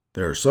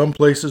There are some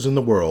places in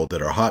the world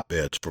that are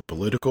hotbeds for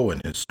political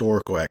and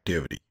historical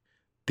activity.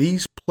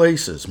 These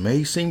places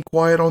may seem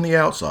quiet on the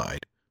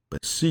outside,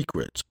 but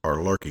secrets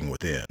are lurking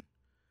within.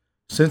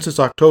 Since it's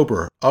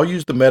October, I'll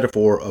use the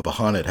metaphor of a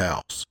haunted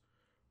house.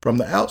 From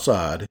the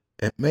outside,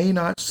 it may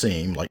not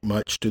seem like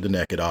much to the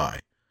naked eye,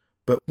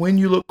 but when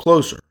you look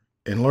closer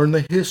and learn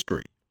the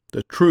history,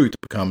 the truth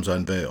becomes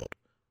unveiled.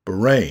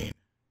 Bahrain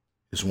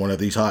is one of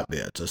these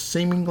hotbeds, a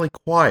seemingly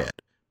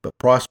quiet but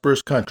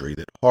prosperous country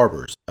that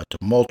harbors a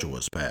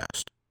tumultuous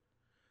past.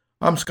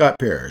 I'm Scott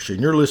Parrish,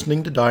 and you're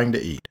listening to Dying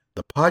to Eat,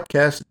 the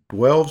podcast that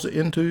delves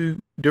into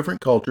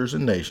different cultures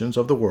and nations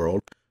of the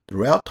world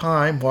throughout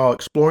time while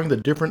exploring the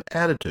different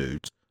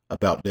attitudes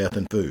about death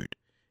and food.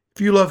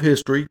 If you love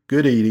history,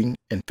 good eating,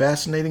 and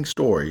fascinating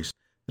stories,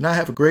 then I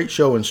have a great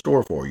show in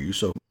store for you,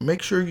 so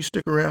make sure you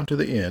stick around to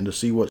the end to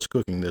see what's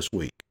cooking this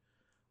week.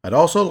 I'd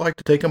also like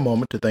to take a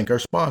moment to thank our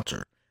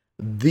sponsor,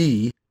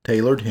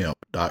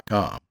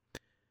 thetailoredhemp.com.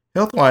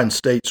 Healthline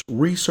states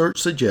research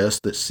suggests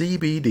that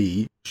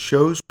CBD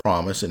shows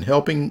promise in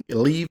helping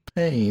relieve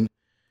pain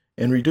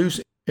and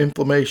reduce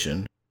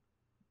inflammation,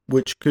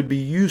 which could be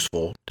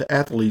useful to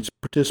athletes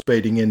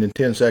participating in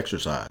intense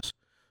exercise.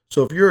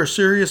 So if you're a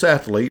serious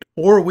athlete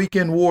or a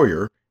weekend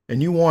warrior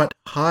and you want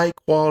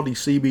high-quality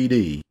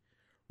CBD,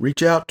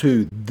 reach out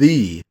to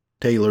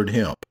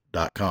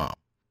thetailoredhemp.com.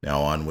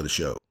 Now on with the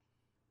show.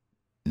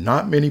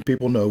 Not many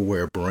people know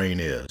where Bahrain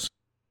is,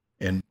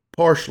 and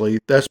partially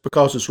that's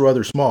because it's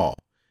rather small.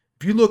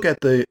 If you look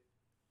at the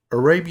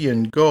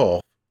Arabian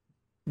Gulf,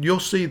 you'll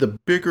see the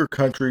bigger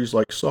countries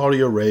like Saudi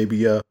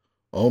Arabia,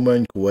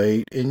 Oman,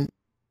 Kuwait, and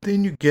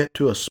then you get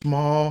to a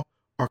small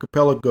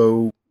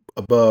archipelago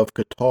above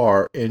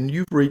Qatar, and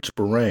you've reached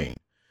Bahrain.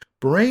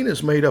 Bahrain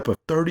is made up of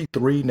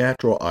 33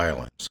 natural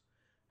islands.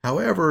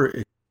 However,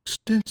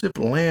 extensive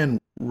land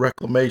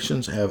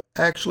reclamations have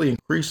actually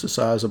increased the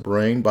size of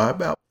Bahrain by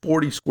about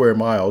 40 square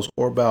miles,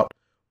 or about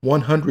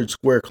 100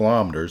 square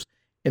kilometers,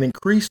 and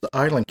increased the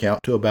island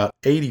count to about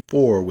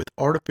 84 with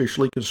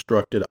artificially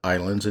constructed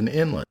islands and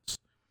inlets.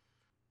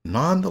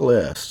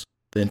 Nonetheless,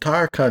 the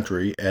entire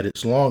country at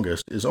its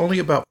longest is only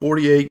about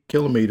 48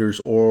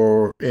 kilometers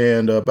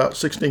and about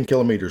 16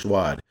 kilometers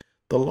wide.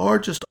 The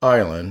largest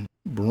island,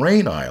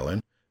 Bahrain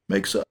Island,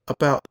 makes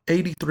about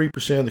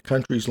 83% of the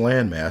country's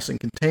landmass and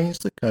contains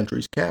the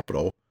country's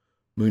capital,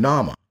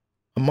 Manama,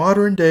 a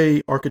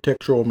modern-day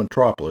architectural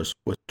metropolis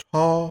with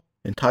tall,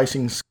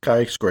 enticing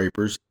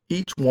skyscrapers,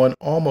 each one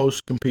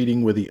almost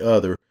competing with the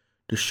other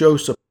to show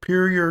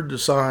superior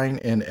design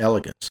and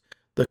elegance.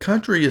 The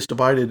country is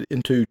divided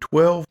into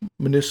 12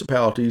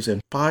 municipalities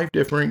and 5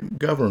 different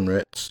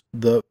governorates.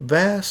 The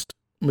vast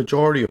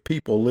majority of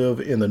people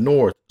live in the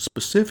north,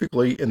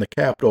 specifically in the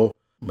capital,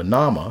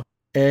 Manama,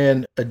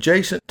 and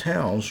adjacent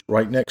towns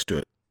right next to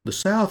it. The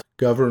south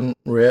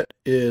governorate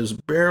is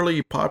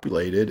barely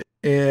populated,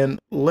 and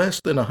less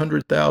than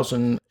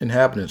 100,000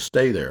 inhabitants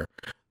stay there.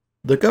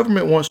 The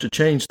government wants to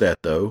change that,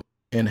 though,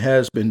 and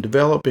has been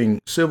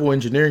developing civil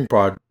engineering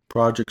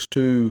projects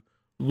to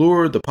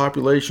lure the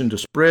population to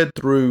spread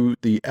through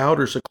the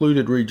outer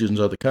secluded regions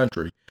of the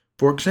country.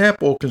 For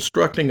example,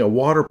 constructing a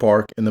water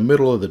park in the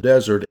middle of the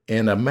desert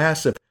and a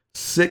massive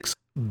 $6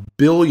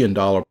 billion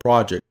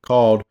project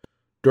called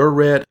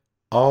Durrat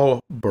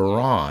Al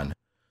Bahrain,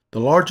 the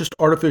largest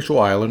artificial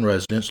island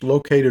residence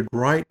located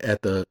right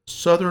at the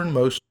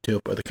southernmost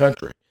tip of the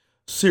country.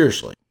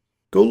 Seriously,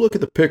 go look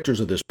at the pictures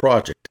of this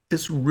project.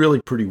 It's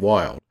really pretty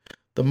wild.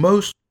 The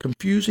most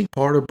confusing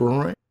part of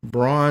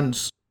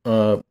Bahrain's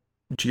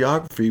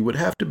geography would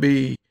have to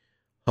be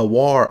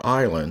Hawar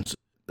Islands.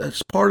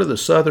 That's part of the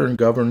southern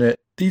governorate.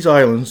 These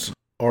islands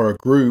are a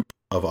group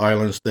of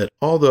islands that,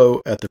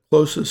 although at the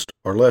closest,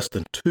 are less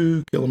than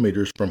 2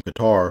 kilometers from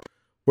Qatar,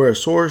 where a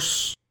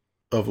source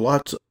of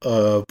lots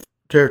of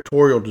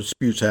territorial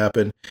disputes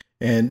happen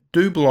and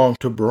do belong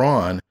to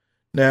Bahrain.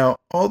 Now,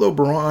 although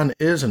Bahrain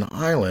is an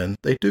island,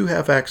 they do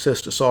have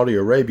access to Saudi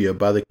Arabia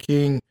by the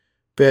King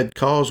Fahd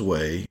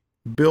Causeway,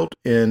 built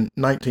in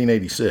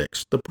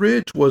 1986. The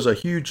bridge was a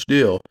huge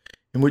deal,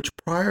 in which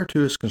prior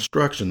to its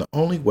construction, the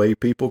only way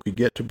people could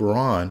get to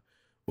Bahrain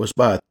was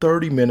by a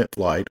 30-minute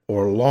flight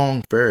or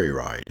long ferry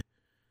ride.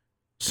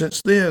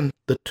 Since then,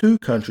 the two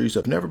countries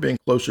have never been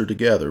closer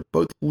together,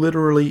 both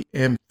literally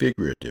and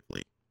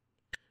figuratively.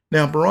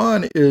 Now,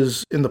 Bahrain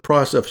is in the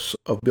process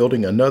of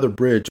building another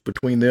bridge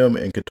between them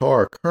and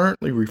Qatar,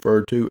 currently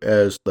referred to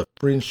as the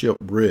Friendship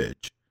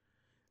Bridge.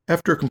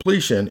 After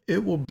completion,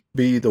 it will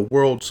be the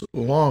world's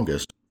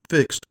longest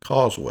fixed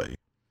causeway.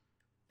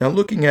 Now,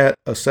 looking at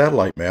a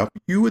satellite map,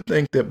 you would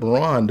think that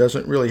Bahrain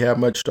doesn't really have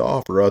much to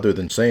offer other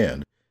than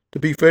sand. To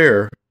be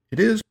fair, it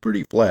is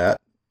pretty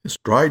flat. It's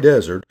dry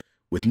desert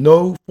with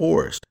no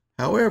forest.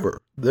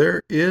 However,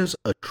 there is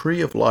a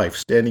tree of life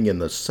standing in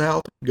the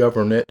South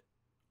Governorate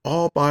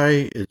all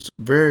by its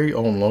very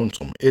own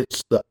lonesome.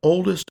 It's the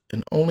oldest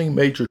and only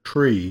major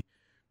tree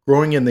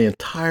growing in the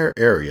entire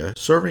area,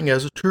 serving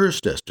as a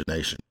tourist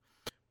destination.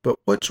 But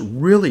what's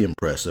really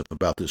impressive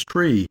about this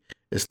tree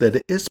is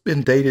that it's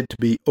been dated to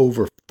be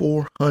over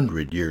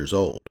 400 years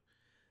old.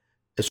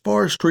 As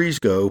far as trees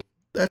go,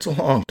 that's a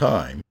long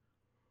time.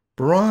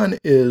 Bahrain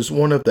is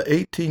one of the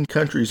 18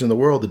 countries in the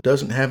world that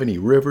doesn't have any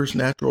rivers,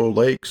 natural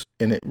lakes,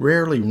 and it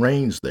rarely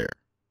rains there.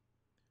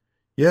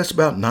 Yes,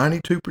 about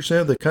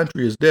 92% of the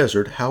country is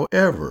desert.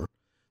 However,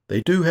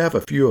 they do have a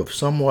few of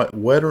somewhat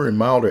wetter and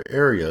milder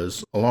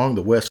areas along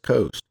the west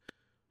coast.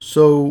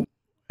 So,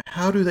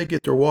 how do they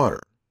get their water?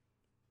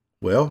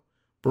 Well,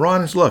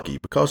 Bahrain is lucky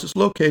because it's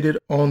located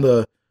on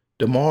the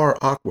Dammar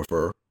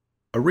Aquifer,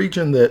 a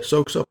region that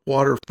soaks up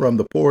water from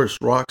the porous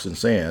rocks and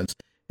sands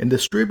and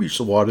distributes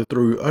the water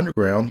through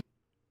underground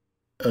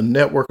a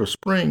network of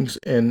springs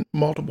in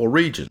multiple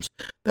regions.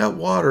 That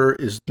water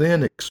is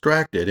then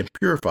extracted and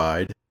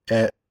purified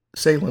at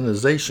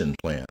salinization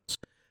plants.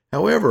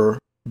 However,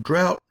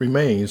 drought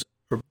remains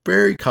a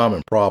very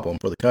common problem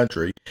for the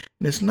country,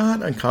 and it's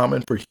not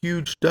uncommon for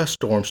huge dust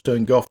storms to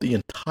engulf the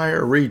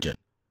entire region.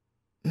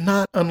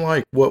 Not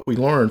unlike what we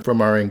learned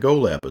from our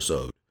Angola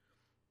episode,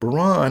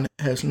 Bahrain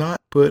has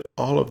not put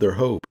all of their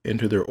hope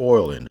into their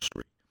oil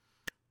industry.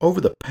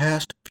 Over the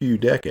past few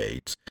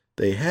decades,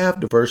 they have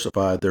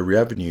diversified their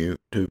revenue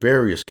to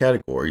various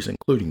categories,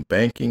 including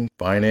banking,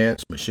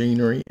 finance,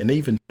 machinery, and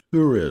even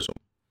tourism.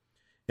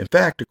 In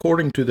fact,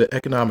 according to the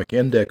Economic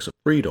Index of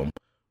Freedom,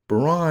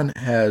 Bahrain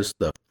has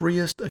the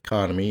freest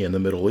economy in the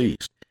Middle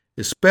East,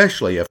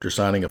 especially after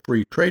signing a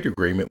free trade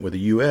agreement with the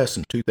U.S.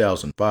 in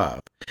 2005.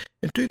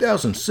 In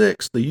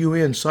 2006, the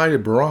UN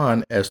cited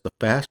Bahrain as the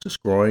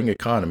fastest growing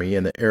economy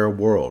in the Arab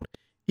world,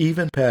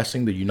 even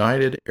passing the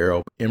United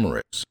Arab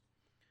Emirates.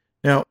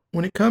 Now,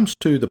 when it comes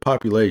to the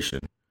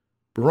population,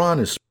 Bahrain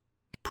is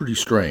pretty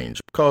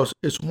strange because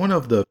it's one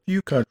of the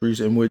few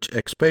countries in which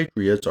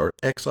expatriates or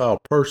exiled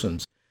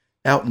persons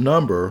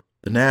outnumber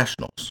the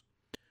nationals.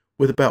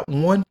 With about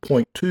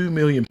 1.2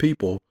 million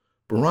people,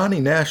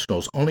 Bahraini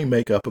nationals only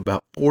make up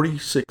about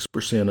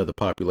 46% of the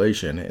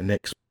population, and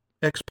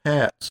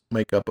expats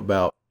make up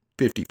about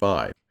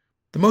 55%.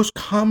 The most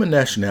common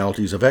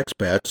nationalities of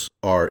expats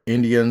are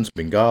Indians,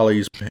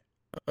 Bengalis,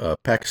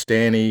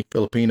 Pakistani,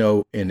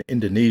 Filipino, and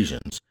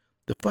Indonesians.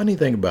 The funny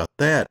thing about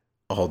that,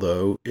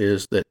 although,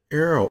 is that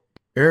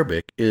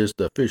Arabic is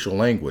the official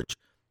language.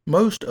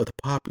 Most of the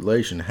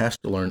population has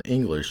to learn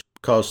English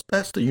because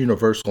that's the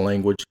universal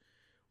language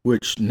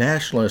which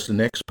nationalists and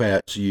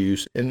expats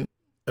use, and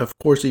of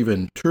course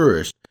even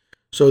tourists,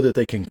 so that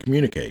they can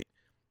communicate.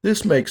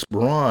 This makes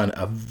Bahrain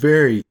a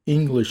very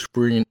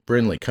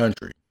English-friendly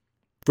country.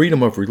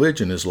 Freedom of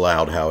religion is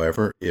allowed,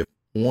 however. If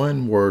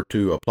one were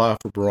to apply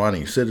for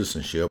Bahraini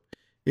citizenship,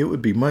 it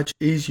would be much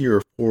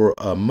easier for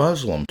a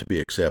Muslim to be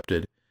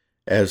accepted,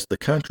 as the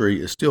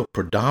country is still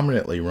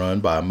predominantly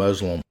run by a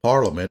Muslim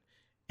parliament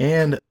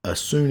and a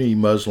Sunni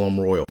Muslim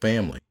royal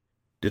family.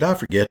 Did I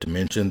forget to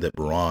mention that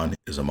Bahrain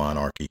is a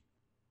monarchy?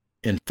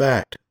 In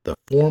fact, the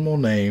formal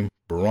name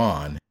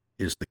Bahrain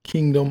is the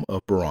Kingdom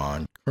of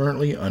Bahrain,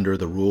 currently under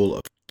the rule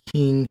of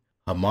King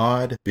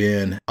Hamad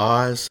bin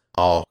Az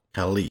Al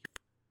Khalif.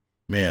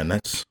 Man,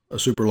 that's a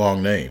super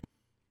long name.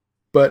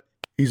 But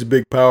he's a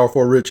big,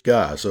 powerful, rich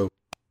guy, so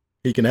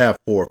he can have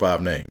 4 or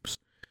 5 names.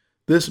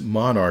 This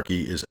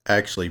monarchy is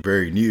actually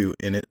very new,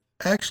 and it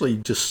actually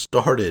just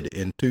started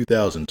in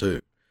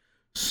 2002.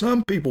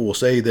 Some people will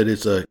say that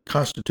it's a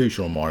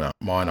constitutional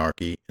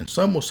monarchy, and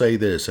some will say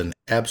that it's an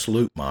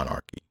absolute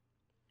monarchy.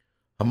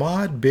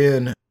 Hamad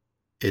bin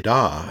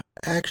Ida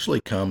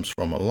actually comes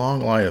from a long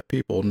line of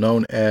people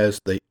known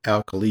as the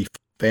Al Khalif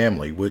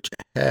family, which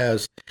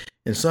has,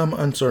 in some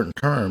uncertain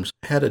terms,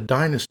 had a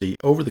dynasty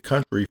over the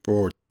country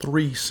for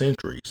 3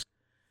 centuries.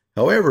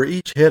 However,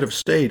 each head of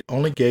state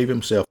only gave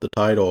himself the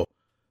title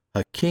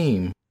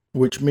Hakim,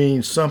 which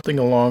means something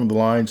along the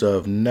lines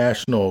of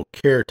national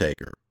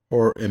caretaker,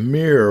 or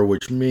Emir,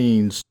 which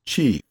means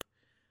chief.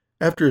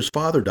 After his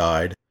father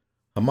died,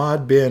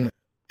 Hamad bin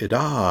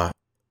Ida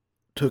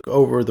took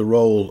over the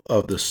role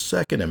of the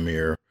second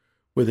Emir,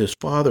 with his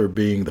father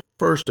being the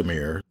first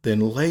Emir, then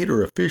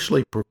later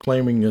officially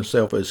proclaiming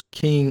himself as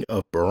King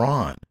of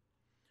Bahrain.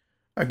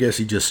 I guess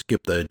he just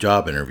skipped the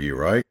job interview,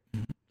 right?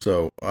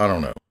 So, I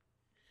don't know.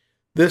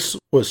 This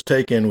was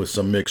taken with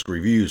some mixed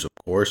reviews, of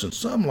course, and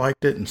some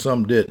liked it and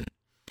some didn't.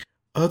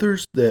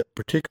 Others that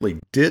particularly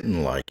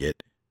didn't like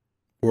it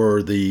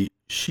were the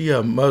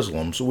Shia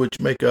Muslims,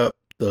 which make up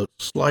the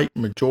slight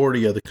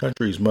majority of the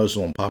country's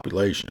Muslim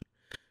population.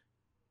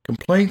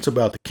 Complaints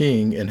about the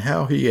king and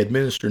how he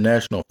administered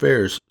national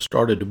affairs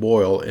started to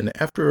boil, and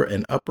after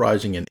an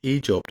uprising in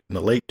Egypt in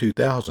the late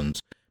 2000s,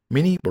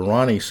 many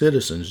Bahraini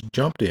citizens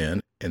jumped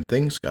in and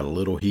things got a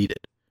little heated.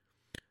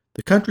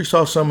 The country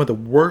saw some of the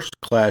worst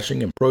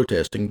clashing and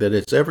protesting that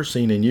it's ever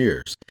seen in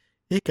years.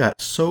 It got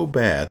so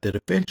bad that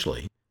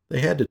eventually they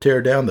had to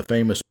tear down the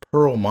famous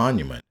Pearl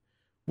Monument,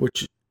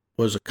 which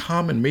was a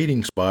common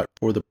meeting spot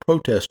for the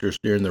protesters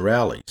during the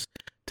rallies.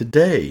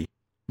 Today,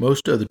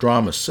 most of the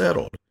drama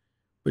settled,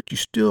 but you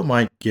still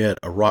might get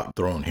a rock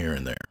thrown here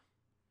and there.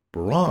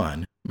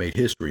 Bahrain made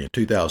history in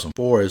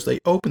 2004 as they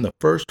opened the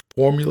first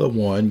Formula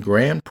One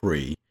Grand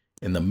Prix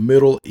in the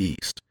Middle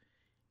East.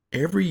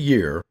 Every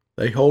year,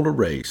 they hold a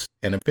race,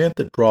 an event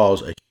that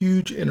draws a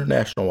huge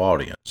international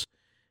audience.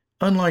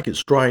 Unlike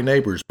its dry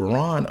neighbors,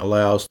 Bahrain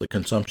allows the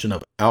consumption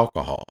of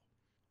alcohol.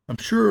 I'm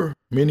sure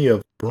many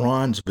of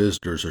Bahrain's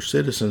visitors are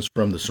citizens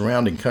from the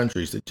surrounding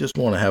countries that just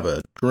want to have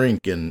a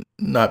drink and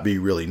not be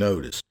really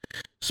noticed.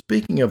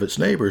 Speaking of its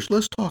neighbors,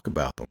 let's talk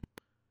about them.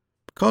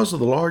 Because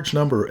of the large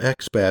number of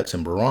expats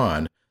in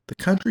Bahrain, the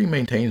country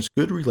maintains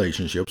good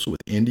relationships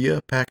with India,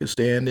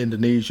 Pakistan,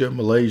 Indonesia,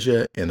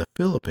 Malaysia, and the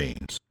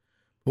Philippines.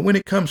 But when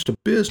it comes to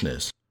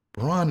business,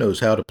 Bahrain knows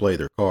how to play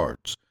their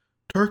cards.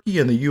 Turkey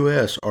and the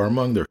U.S. are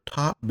among their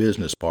top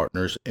business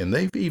partners, and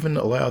they've even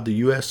allowed the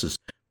U.S.'s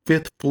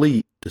Fifth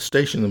Fleet to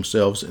station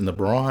themselves in the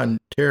Bahrain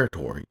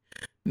territory.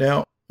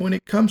 Now, when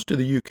it comes to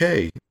the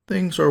U.K.,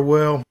 things are,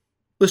 well,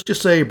 let's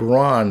just say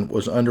Bahrain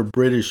was under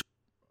British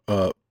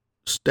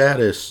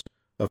status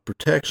of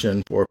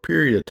protection for a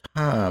period of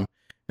time,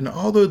 and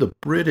although the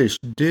British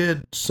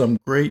did some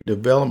great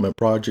development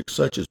projects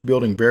such as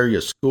building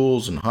various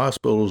schools and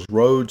hospitals,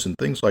 roads, and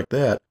things like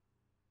that,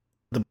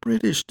 the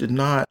British did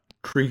not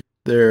treat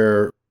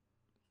their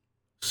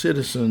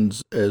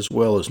citizens as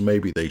well as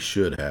maybe they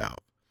should have.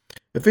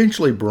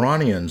 Eventually,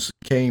 Bahrainians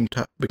became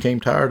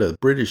tired of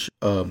British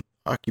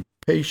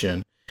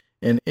occupation,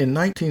 and in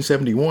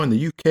 1971,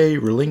 the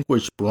UK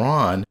relinquished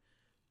Bahrain,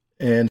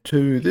 and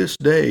to this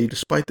day,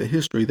 despite the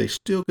history, they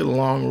still get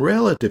along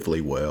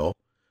relatively well,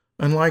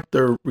 unlike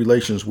their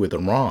relations with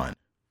Iran.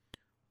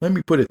 Let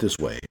me put it this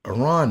way.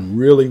 Iran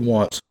really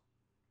wants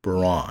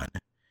Bahrain,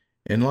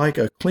 and like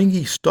a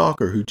clingy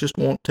stalker who just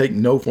won't take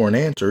no for an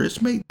answer,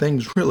 it's made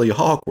things really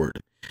awkward.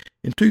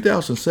 In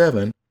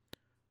 2007,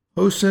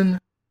 Hossein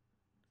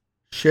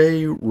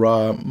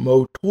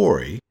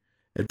Shehramotori,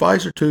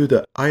 advisor to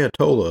the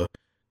Ayatollah,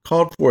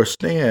 called for a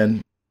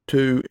stand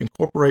to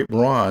incorporate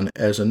Bahrain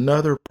as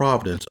another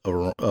province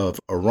of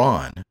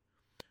Iran.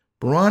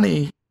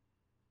 Bahraini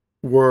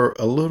were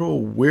a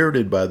little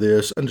weirded by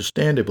this,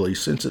 understandably,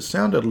 since it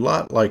sounded a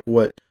lot like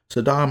what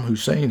Saddam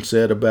Hussein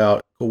said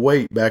about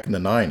Kuwait back in the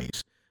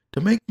 90s.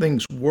 To make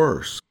things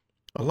worse,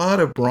 a lot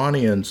of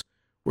Bahrainians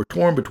were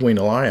torn between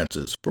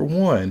alliances. For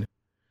one,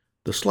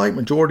 the slight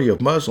majority of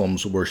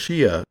Muslims were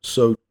Shia,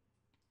 so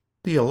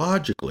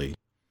theologically,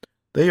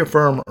 they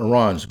affirm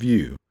Iran's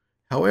view.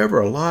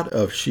 However, a lot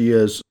of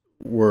Shias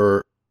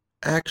were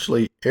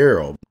actually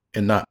Arab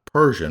and not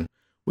Persian,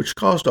 which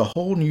caused a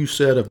whole new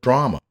set of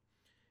drama.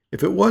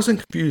 If it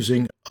wasn't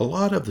confusing, a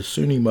lot of the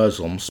Sunni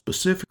Muslims,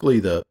 specifically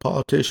the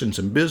politicians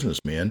and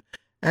businessmen,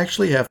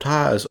 actually have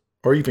ties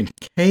or even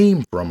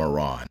came from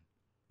Iran.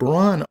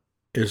 Bahrain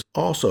is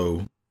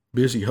also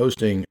busy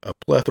hosting a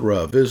plethora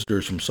of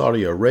visitors from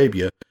Saudi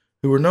Arabia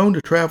who are known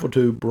to travel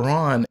to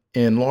Bahrain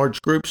in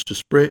large groups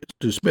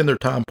to spend their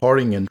time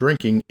partying and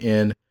drinking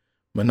in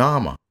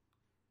Manama.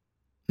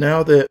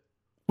 Now that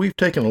we've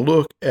taken a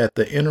look at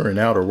the inner and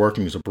outer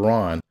workings of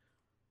Bahrain,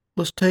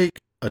 let's take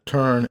a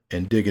turn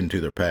and dig into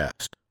their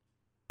past.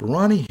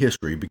 Bahraini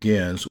history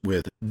begins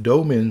with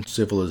Domin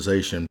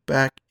civilization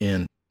back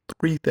in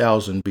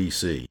 3000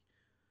 BC.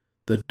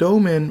 The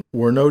Domin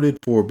were noted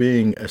for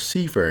being a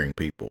seafaring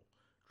people,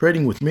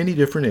 trading with many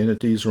different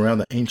entities around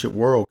the ancient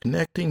world,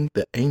 connecting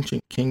the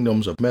ancient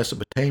kingdoms of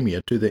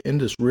Mesopotamia to the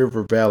Indus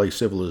River Valley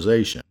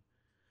civilization.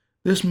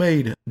 This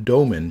made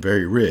Domin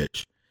very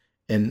rich,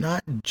 and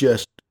not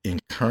just in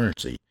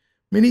currency.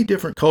 Many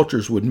different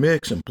cultures would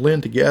mix and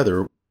blend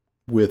together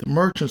with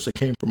merchants that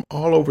came from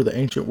all over the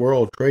ancient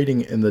world.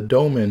 Trading in the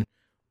Domin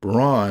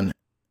Bahrain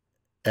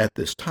at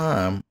this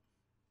time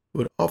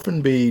would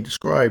often be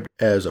described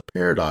as a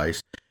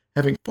paradise,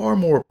 having far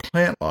more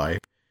plant life,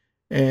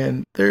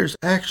 and there's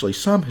actually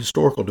some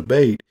historical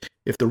debate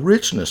if the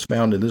richness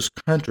found in this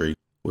country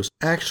was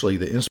actually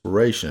the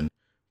inspiration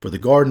for the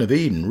Garden of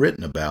Eden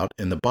written about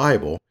in the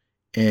Bible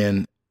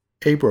and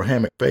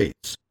Abrahamic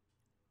faiths.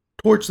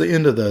 Towards the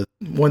end of the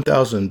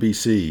 1000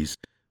 BCs,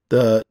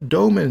 the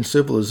Domin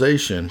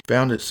civilization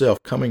found itself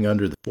coming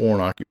under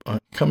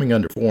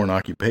foreign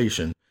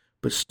occupation,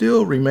 but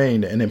still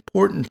remained an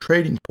important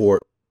trading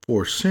port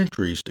for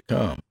centuries to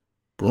come.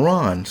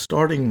 Bahrain,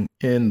 starting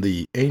in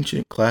the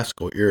ancient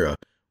classical era,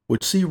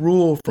 would see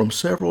rule from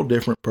several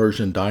different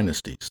Persian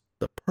dynasties.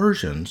 The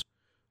Persians,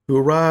 who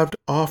arrived,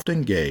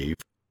 often gave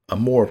a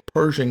more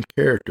Persian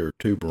character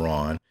to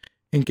Bahrain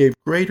and gave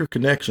greater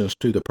connections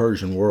to the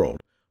Persian world.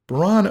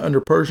 Bahrain,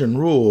 under Persian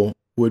rule,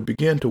 would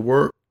begin to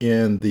work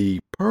in the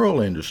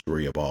pearl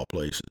industry of all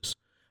places.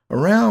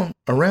 Around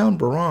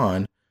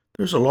Bahrain,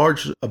 there's a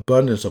large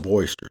abundance of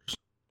oysters,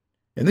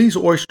 and these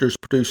oysters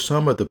produce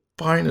some of the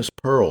finest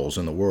pearls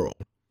in the world.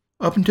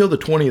 Up until the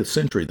 20th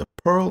century, the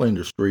pearl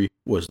industry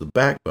was the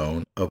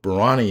backbone of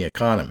Bahraini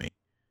economy.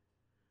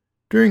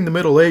 During the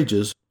Middle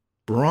Ages,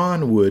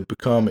 Bahrain would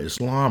become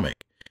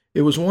Islamic.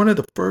 It was one of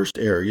the first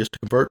areas to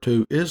convert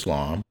to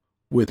Islam,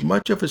 with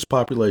much of its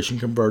population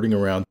converting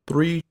around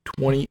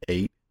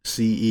 328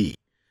 CE.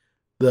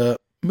 The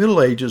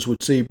Middle Ages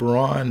would see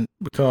Bahrain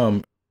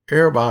become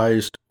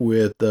Arabized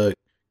with the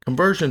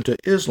conversion to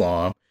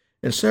Islam,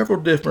 and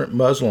several different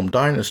Muslim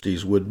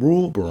dynasties would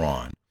rule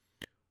Bahrain.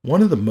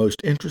 One of the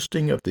most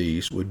interesting of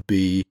these would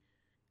be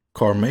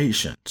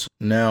Karmatians.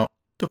 Now,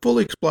 to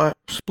fully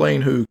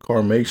explain who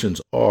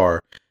Carmatians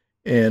are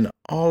and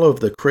all of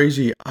the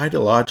crazy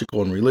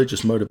ideological and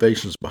religious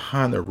motivations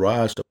behind their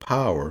rise to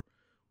power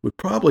would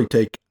probably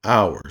take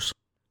hours.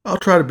 I'll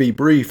try to be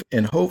brief,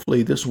 and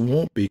hopefully this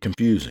won't be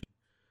confusing.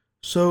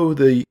 So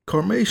the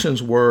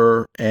Carmatians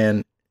were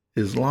an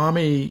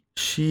Islami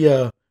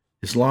Shia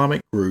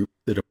Islamic group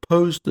that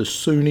opposed the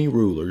Sunni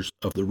rulers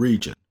of the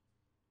region.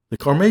 The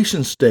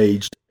Carmatians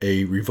staged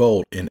a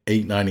revolt in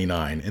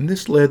 899, and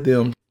this led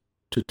them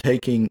to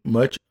taking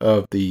much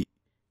of the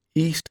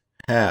east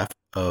half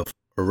of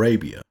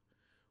Arabia,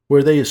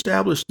 where they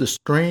established this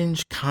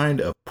strange kind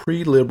of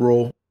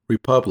pre-liberal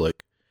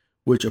republic,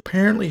 which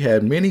apparently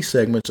had many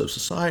segments of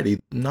society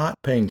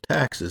not paying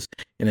taxes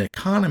in an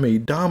economy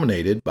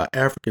dominated by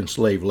African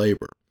slave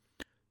labor.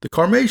 The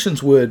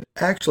Carmatians would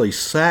actually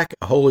sack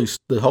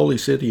the holy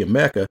city of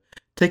Mecca,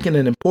 taking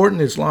an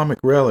important Islamic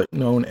relic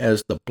known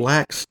as the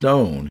Black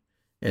Stone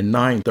in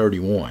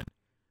 931.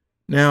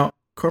 Now,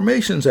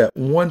 Carmatians at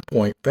one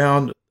point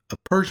found a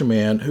Persian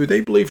man who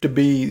they believed to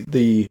be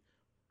the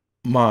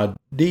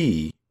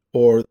Mahdi,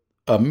 or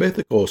a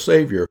mythical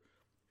savior,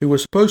 who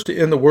was supposed to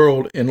end the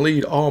world and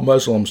lead all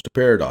Muslims to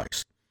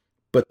paradise.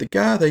 But the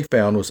guy they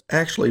found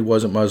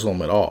wasn't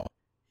Muslim at all.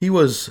 He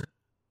was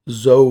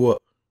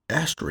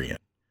Zoroastrian.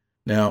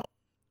 Now,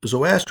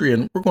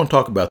 Zoroastrian, we're going to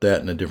talk about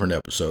that in a different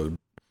episode.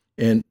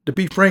 And to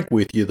be frank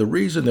with you, the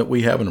reason that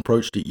we haven't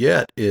approached it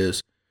yet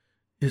is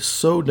it's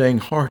so dang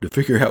hard to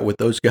figure out what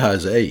those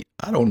guys ate.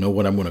 I don't know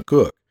what I'm going to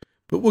cook,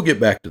 but we'll get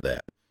back to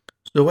that.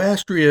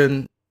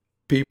 Zoroastrian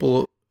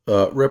people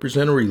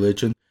represent a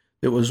religion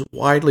that was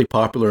widely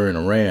popular in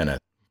Iran.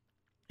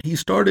 He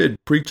started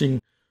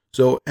preaching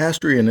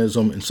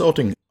Zoroastrianism,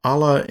 insulting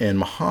Allah and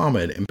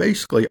Muhammad and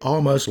basically all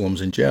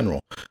Muslims in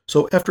general.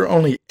 So after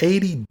only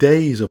 80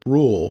 days of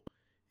rule,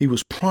 he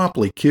was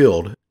promptly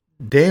killed,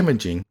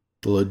 damaging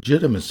the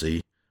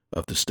legitimacy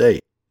of the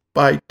state.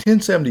 By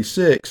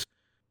 1076,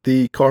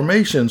 the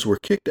Carmatians were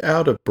kicked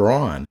out of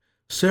Bahrain.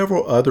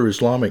 Several other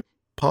Islamic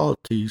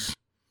polities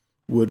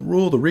would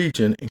rule the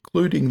region,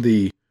 including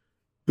the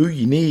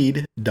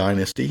Uyyinid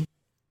dynasty,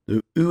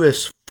 the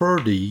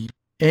Uesferdi,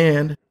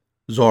 and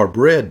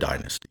Zarbred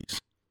dynasties.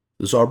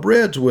 The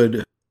Zarbreds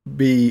would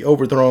be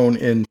overthrown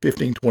in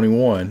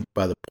 1521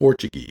 by the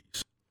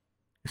Portuguese.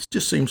 It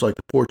just seems like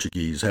the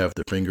Portuguese have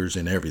their fingers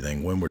in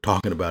everything when we're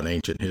talking about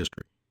ancient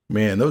history.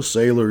 Man, those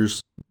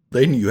sailors,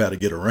 they knew how to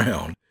get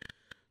around.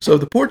 So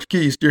the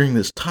Portuguese during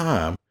this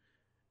time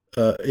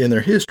in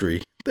their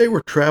history, they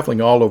were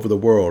traveling all over the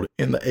world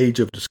in the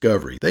age of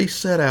discovery. They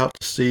set out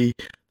to see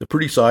the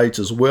pretty sights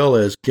as well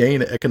as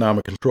gain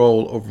economic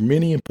control over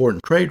many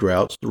important trade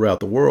routes throughout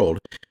the world.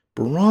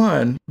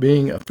 Bahrain,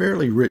 being a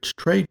fairly rich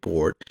trade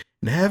port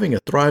and having a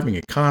thriving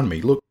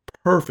economy, looked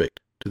perfect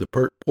to the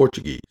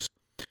Portuguese.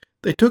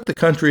 They took the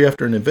country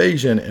after an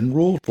invasion and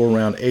ruled for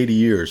around 80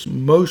 years,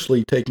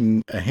 mostly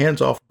taking a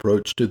hands-off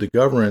approach to the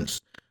governance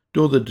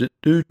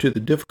due to the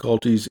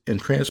difficulties in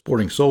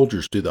transporting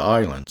soldiers to the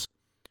islands.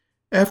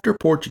 After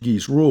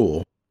Portuguese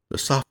rule, the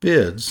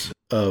Safavids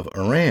of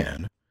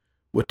Iran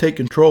would take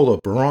control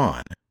of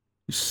Bahrain.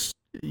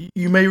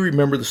 You may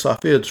remember the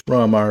Safavids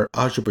from our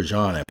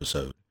Azerbaijan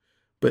episode,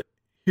 but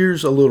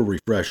here's a little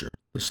refresher.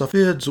 The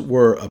Safavids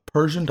were a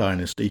Persian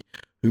dynasty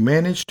who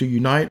managed to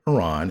unite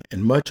Iran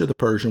and much of the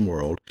Persian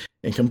world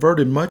and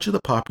converted much of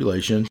the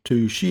population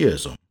to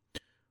Shiism.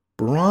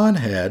 Bahrain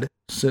had,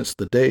 since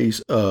the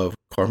days of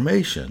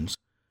Carmatians,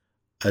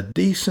 a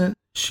decent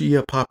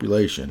Shia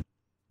population,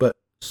 but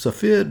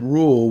Safavid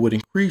rule would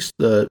increase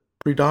the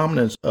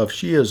predominance of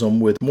Shiism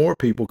with more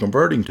people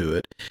converting to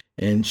it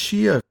and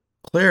Shia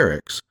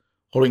clerics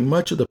holding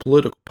much of the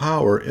political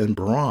power in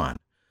Bahrain.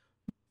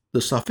 The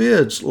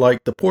Safavids,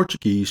 like the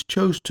Portuguese,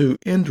 chose to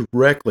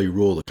indirectly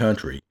rule the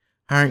country,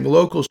 hiring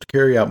locals to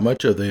carry out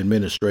much of the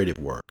administrative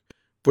work.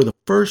 For the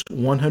first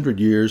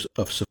 100 years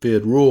of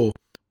Safavid rule,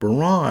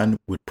 Bahrain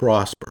would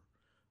prosper.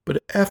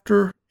 But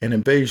after an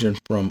invasion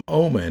from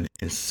Oman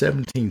in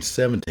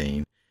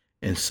 1717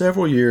 and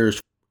several years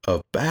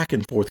of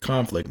back-and-forth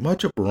conflict,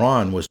 much of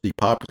Bahrain was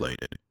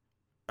depopulated.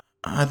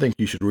 I think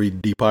you should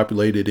read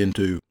depopulated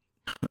into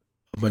a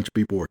bunch of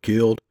people were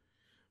killed,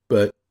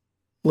 but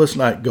let's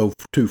not go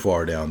too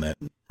far down that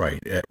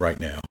right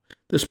now.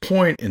 This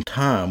point in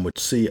time would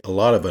see a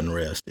lot of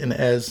unrest, and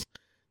as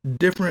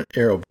different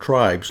Arab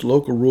tribes,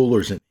 local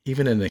rulers, and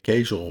even an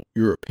occasional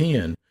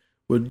European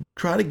would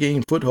try to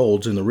gain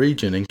footholds in the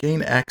region and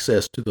gain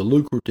access to the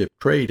lucrative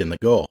trade in the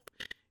Gulf.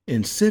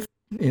 In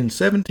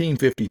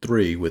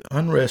 1753, with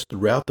unrest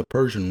throughout the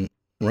Persian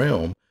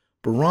realm,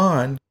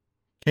 Bahrain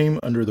came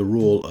under the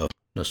rule of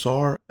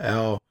Nasser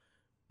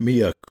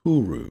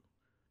al-Miakuru.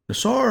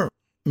 Nasser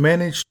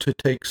managed to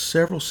take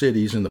several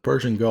cities in the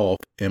Persian Gulf,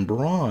 and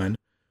Bahrain,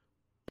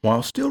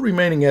 while still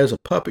remaining as a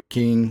puppet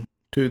king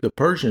to the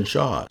Persian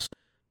Shahs,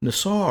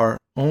 Nasser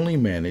only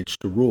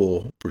managed to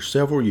rule for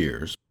several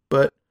years,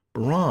 but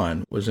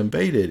Bahrain was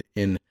invaded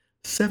in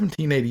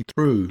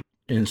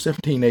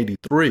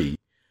 1783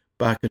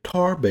 by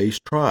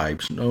Qatar-based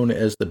tribes known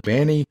as the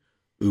Bani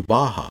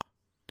Ubaha.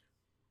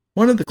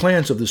 One of the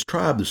clans of this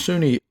tribe, the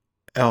Sunni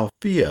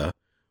Al-Fia,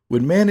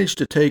 would manage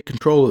to take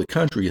control of the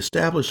country,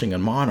 establishing a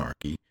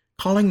monarchy,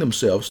 calling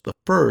themselves the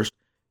first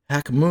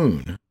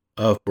Hakamun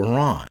of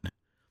Bahrain.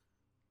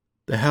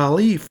 The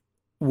Caliph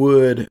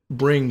would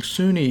bring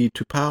Sunni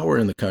to power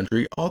in the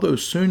country, although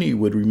Sunni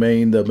would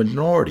remain the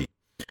minority.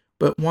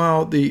 But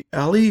while the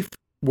Caliph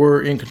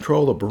were in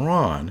control of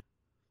Bahrain,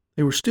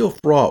 they were still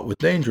fraught with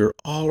danger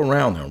all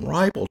around them.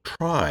 Rival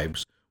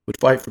tribes would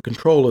fight for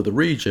control of the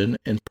region,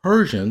 and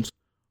Persians,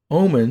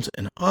 Omans,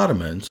 and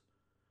Ottomans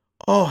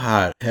all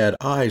had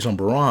eyes on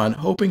Bahrain,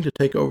 hoping to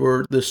take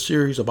over this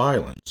series of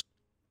islands.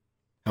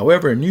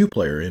 However, a new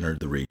player entered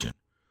the region,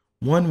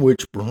 one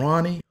which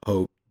Bahraini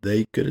hoped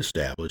they could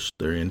establish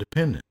their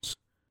independence.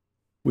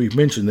 We've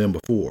mentioned them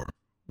before.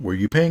 Were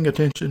you paying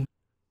attention?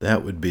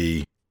 That would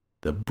be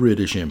the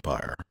British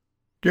Empire.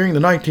 During the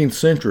 19th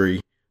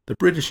century, the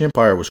British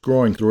Empire was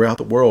growing throughout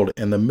the world,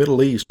 and the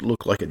Middle East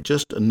looked like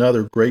just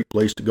another great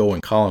place to go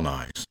and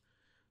colonize.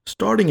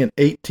 Starting in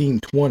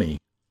 1820,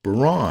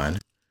 Bahrain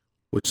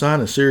would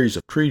sign a series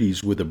of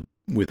treaties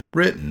with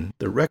Britain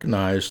that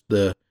recognized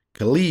the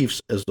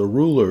caliphs as the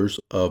rulers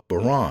of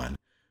Bahrain,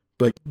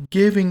 but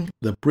giving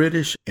the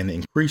British an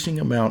increasing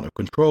amount of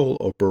control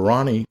of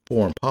Bahraini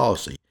foreign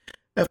policy.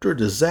 After a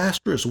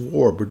disastrous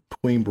war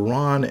between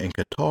Bahrain and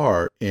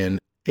Qatar in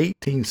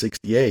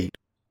 1868,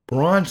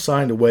 Bahrain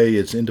signed away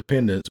its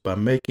independence by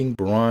making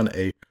Bahrain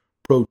a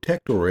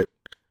protectorate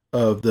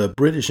of the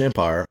British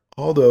Empire,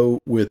 although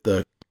with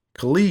the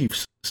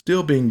caliphs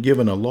still being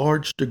given a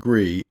large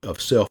degree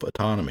of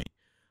self-autonomy.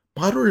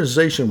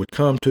 Modernization would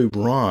come to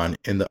Bahrain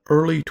in the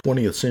early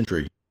 20th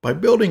century by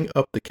building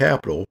up the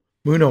capital,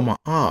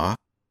 Munawwara,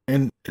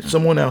 and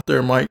someone out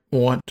there might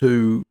want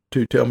to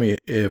tell me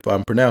if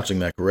I'm pronouncing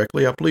that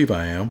correctly. I believe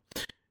I am.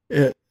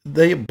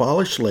 They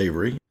abolished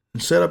slavery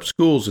and set up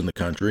schools in the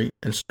country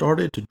and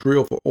started to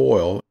drill for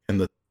oil in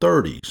the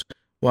 30s,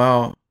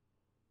 while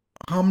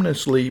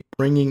ominously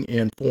bringing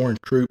in foreign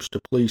troops to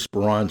police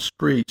Bahrain's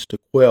streets to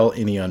quell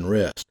any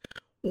unrest.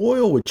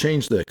 Oil would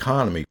change the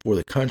economy for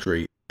the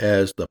country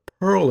as the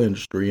pearl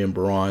industry in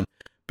Bahrain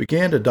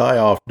began to die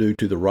off due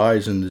to the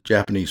rise in the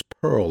Japanese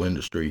pearl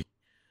industry.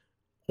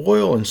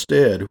 Oil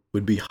instead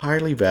would be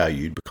highly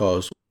valued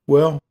because,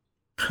 well,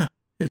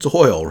 it's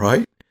oil,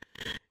 right?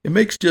 It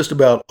makes just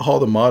about all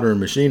the modern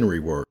machinery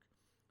work.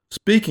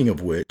 Speaking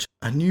of which,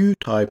 a new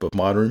type of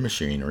modern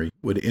machinery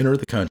would enter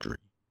the country,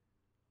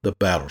 the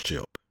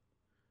battleship.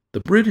 The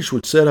British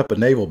would set up a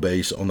naval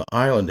base on the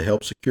island to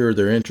help secure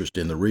their interest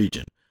in the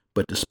region.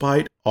 But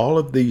despite all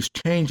of these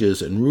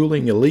changes and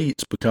ruling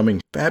elites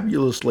becoming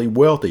fabulously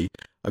wealthy,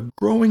 a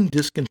growing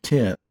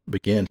discontent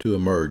began to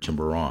emerge in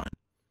Bahrain.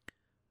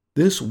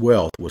 This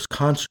wealth was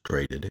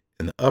concentrated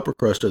in the upper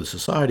crust of the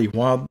society,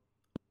 while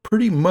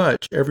pretty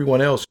much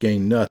everyone else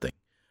gained nothing.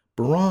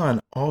 Bahrain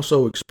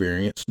also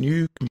experienced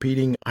new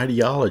competing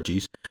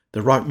ideologies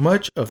that rocked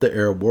much of the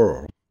Arab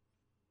world.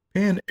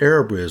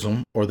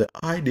 Pan-Arabism, or the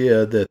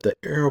idea that the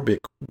Arabic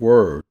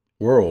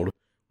world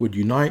would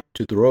unite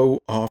to throw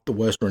off the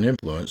Western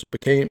influence,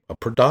 became a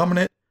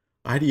predominant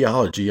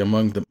ideology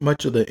among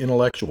much of the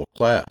intellectual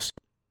class.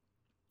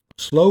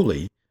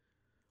 Slowly,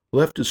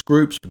 leftist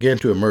groups began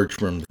to emerge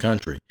from the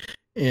country.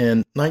 In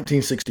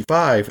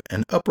 1965,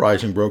 an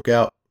uprising broke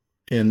out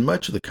in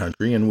much of the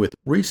country, and with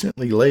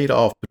recently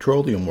laid-off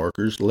petroleum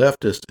workers,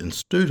 leftists, and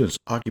students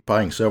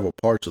occupying several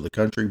parts of the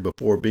country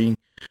before being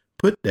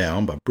put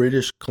down by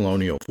British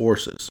colonial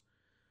forces.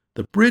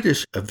 The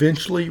British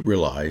eventually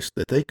realized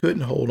that they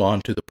couldn't hold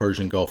on to the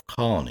Persian Gulf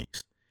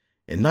colonies.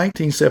 In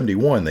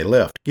 1971, they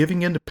left,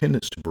 giving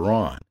independence to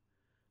Bahrain.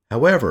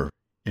 However,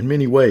 in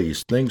many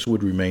ways, things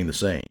would remain the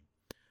same.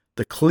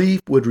 The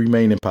Caliph would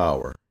remain in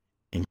power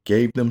and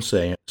gave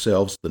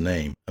themselves the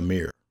name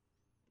Emir.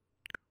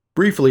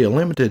 Briefly, a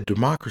limited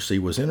democracy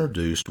was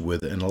introduced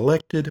with an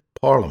elected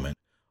parliament,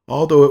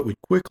 although it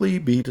would quickly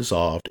be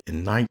dissolved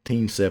in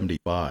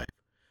 1975.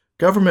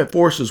 Government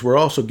forces were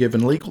also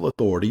given legal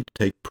authority to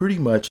take pretty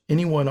much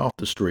anyone off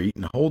the street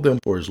and hold them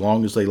for as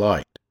long as they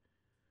liked.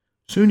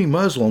 Sunni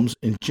Muslims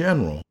in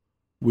general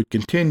would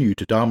continue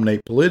to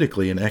dominate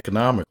politically and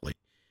economically.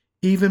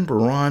 Even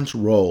Bahrain's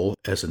role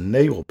as a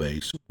naval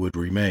base would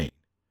remain.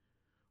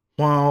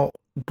 While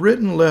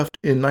Britain left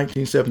in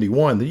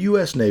 1971, the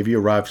U.S. Navy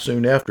arrived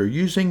soon after,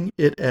 using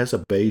it as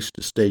a base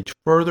to stage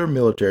further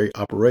military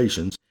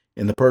operations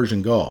in the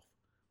Persian Gulf.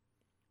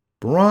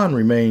 Bahrain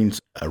remains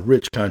a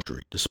rich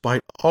country,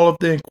 despite all of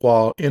the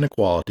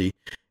inequality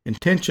and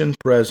tension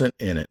present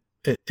in it.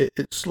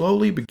 It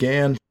slowly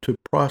began to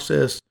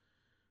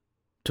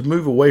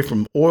move away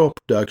from oil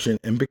production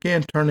and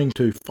began turning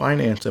to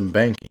finance and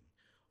banking.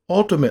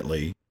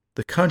 Ultimately,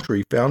 the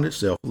country found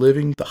itself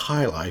living the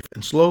high life,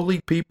 and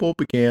slowly people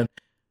began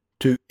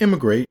to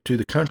immigrate to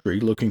the country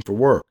looking for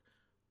work.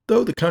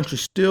 Though the country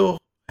still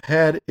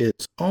had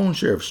its own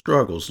share of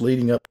struggles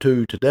leading up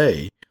to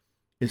today,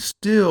 it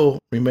still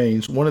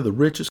remains one of the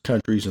richest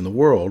countries in the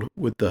world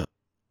with a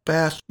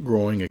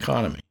fast-growing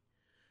economy.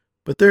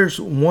 But there's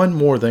one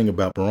more thing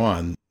about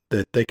Bahrain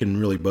that they can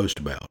really boast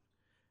about.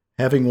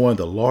 having one of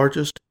the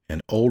largest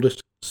and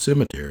oldest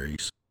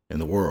cemeteries in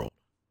the world.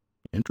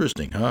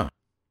 Interesting, huh?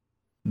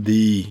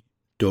 The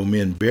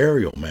Domen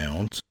burial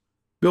mounds,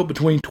 built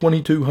between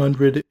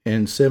 2200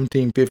 and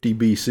 1750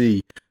 BC,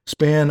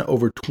 span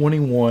over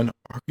 21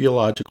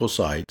 archaeological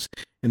sites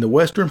in the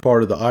western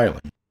part of the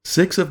island.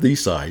 6 of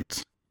these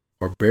sites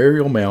are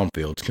burial mound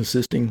fields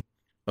consisting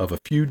of a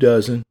few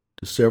dozen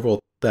to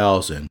several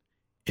thousand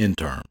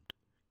interned.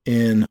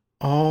 In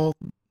all,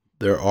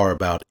 there are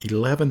about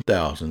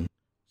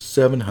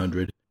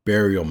 11,700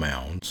 burial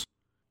mounds.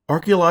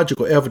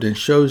 Archaeological evidence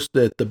shows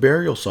that the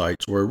burial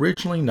sites were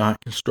originally not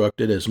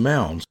constructed as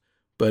mounds,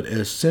 but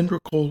as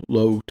cylindrical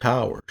low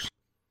towers.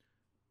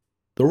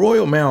 The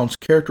royal mounds,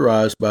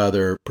 characterized by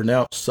their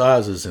pronounced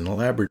sizes and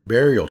elaborate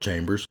burial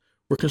chambers,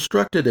 were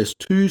constructed as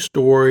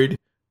 2-storied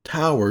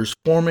towers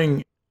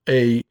forming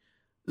a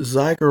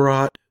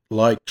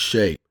ziggurat-like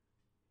shape.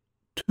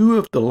 2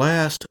 of the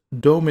last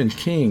Domen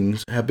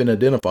kings have been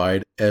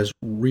identified as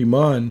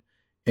Rimun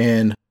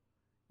and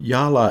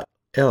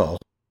Yala-el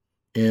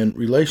in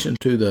relation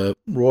to the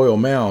royal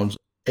mounds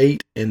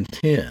 8 and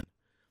 10.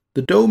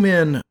 The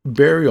Domen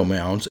burial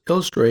mounds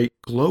illustrate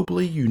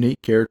globally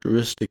unique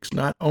characteristics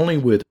not only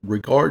with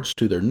regards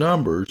to their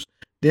numbers,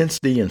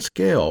 density, and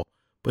scale,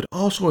 but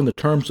also in the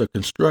terms of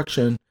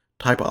construction,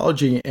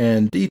 typology,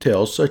 and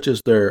details such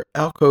as their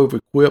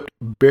alcove-equipped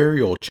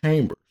burial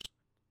chambers.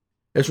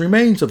 As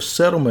remains of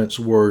settlements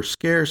were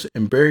scarce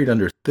and buried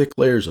under thick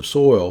layers of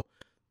soil,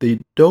 the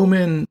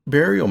Domen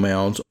burial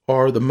mounds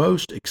are the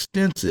most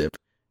extensive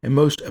and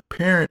most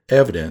apparent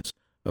evidence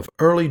of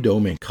early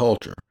Domen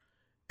culture.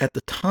 At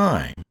the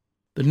time,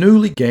 the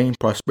newly gained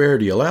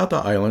prosperity allowed the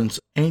island's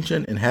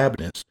ancient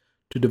inhabitants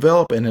to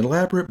develop an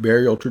elaborate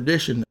burial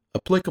tradition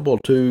applicable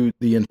to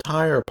the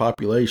entire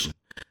population.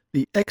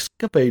 The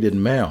excavated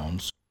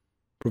mounds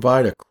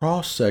provide a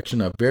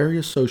cross-section of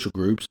various social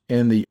groups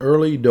in the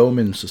early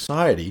Domen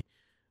society,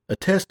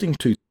 attesting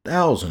to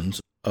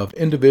thousands of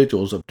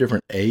individuals of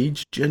different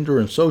age, gender,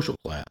 and social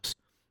class.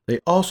 They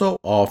also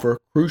offer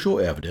crucial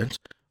evidence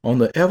on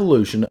the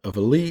evolution of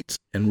elites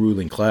and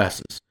ruling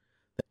classes.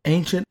 The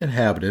ancient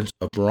inhabitants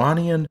of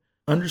Baranian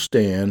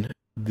understand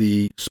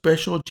the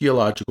special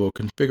geological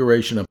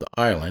configuration of the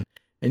island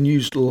and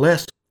used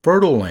less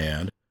fertile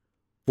land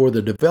for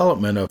the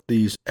development of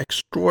these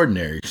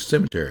extraordinary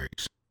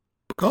cemeteries.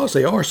 Because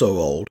they are so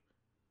old,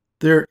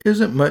 there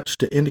isn't much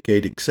to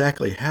indicate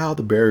exactly how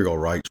the burial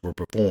rites were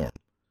performed.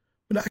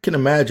 But I can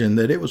imagine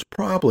that it was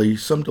probably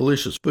some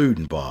delicious food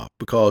involved,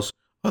 because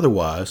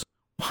otherwise,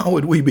 why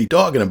would we be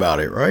talking about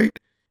it, right?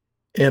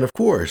 And of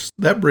course,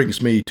 that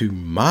brings me to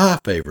my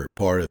favorite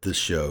part of this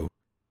show.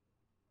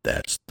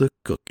 That's the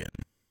cooking.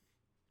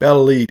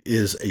 Balalit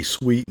is a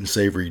sweet and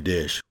savory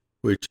dish,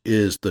 which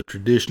is the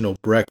traditional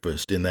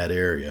breakfast in that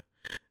area.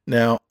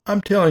 Now,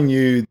 I'm telling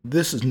you,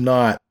 this is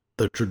not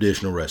the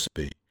traditional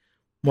recipe.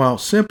 While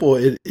simple,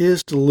 it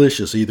is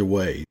delicious either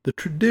way. The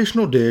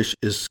traditional dish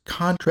is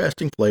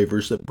contrasting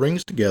flavors that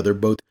brings together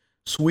both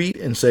sweet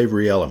and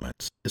savory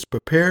elements. It's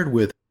prepared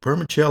with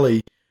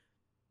vermicelli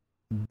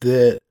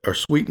that are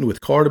sweetened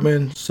with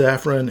cardamom,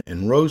 saffron,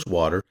 and rose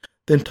water,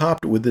 then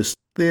topped with this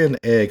thin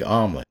egg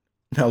omelet.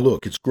 Now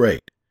look, it's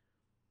great,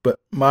 but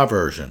my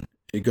version,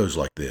 it goes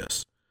like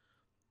this.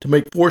 To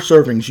make 4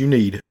 servings, you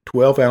need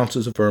 12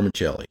 ounces of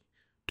vermicelli,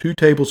 2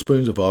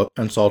 tablespoons of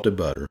unsalted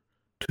butter,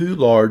 2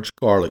 large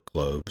garlic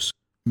cloves,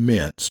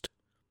 minced,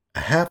 a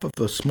half of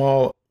a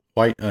small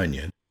white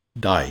onion,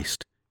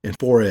 diced, and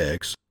 4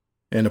 eggs,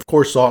 and of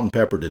course salt and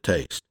pepper to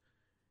taste.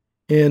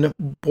 In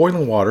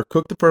boiling water,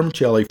 cook the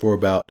vermicelli for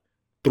about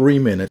 3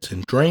 minutes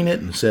and drain it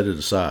and set it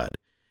aside.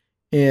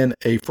 In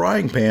a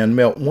frying pan,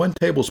 melt 1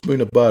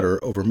 tablespoon of butter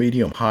over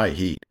medium-high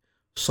heat.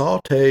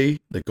 Sauté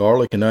the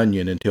garlic and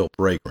onion until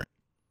fragrant.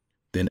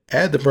 Then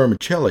add the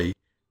vermicelli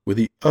with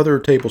the other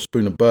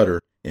tablespoon of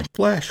butter and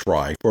flash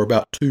fry for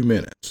about 2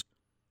 minutes.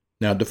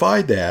 Now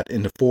divide that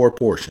into 4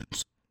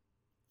 portions.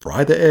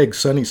 Fry the eggs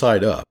sunny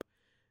side up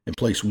and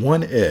place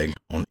 1 egg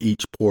on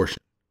each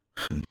portion.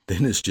 And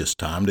then it's just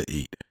time to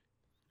eat.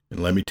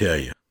 And let me tell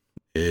you,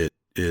 it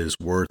is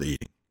worth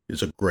eating.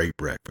 It's a great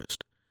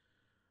breakfast.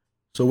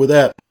 So with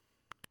that,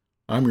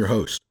 I'm your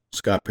host,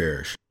 Scott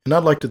Parrish, and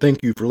I'd like to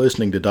thank you for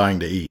listening to Dying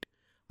to Eat.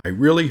 I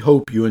really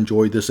hope you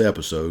enjoyed this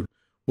episode,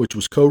 which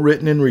was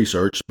co-written and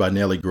researched by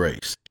Nellie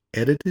Grace,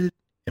 edited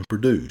and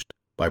produced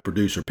by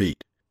producer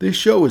Pete. This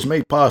show is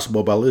made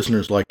possible by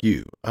listeners like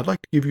you. I'd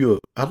like to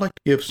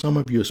give some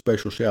of you a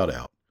special shout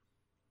out.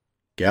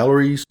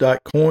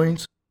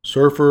 Galleries.coins,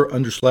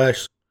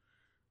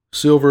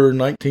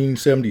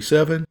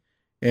 Surfer_Silver1977,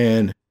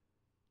 and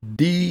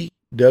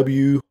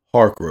D.W.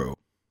 Harkrow.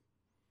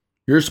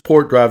 Your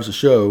support drives the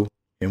show,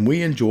 and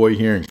we enjoy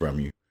hearing from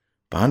you.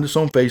 Find us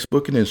on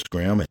Facebook and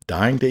Instagram at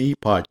Dying to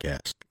Eat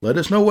Podcast. Let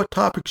us know what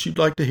topics you'd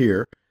like to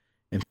hear,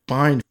 and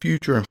find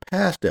future and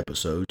past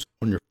episodes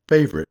on your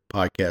favorite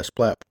podcast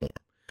platform.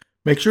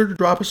 Make sure to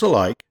drop us a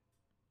like,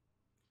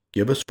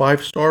 give us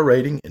 5-star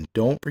rating, and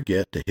don't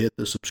forget to hit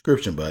the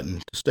subscription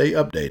button to stay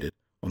updated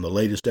on the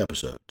latest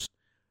episodes.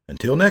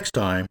 Until next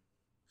time,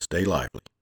 stay lively.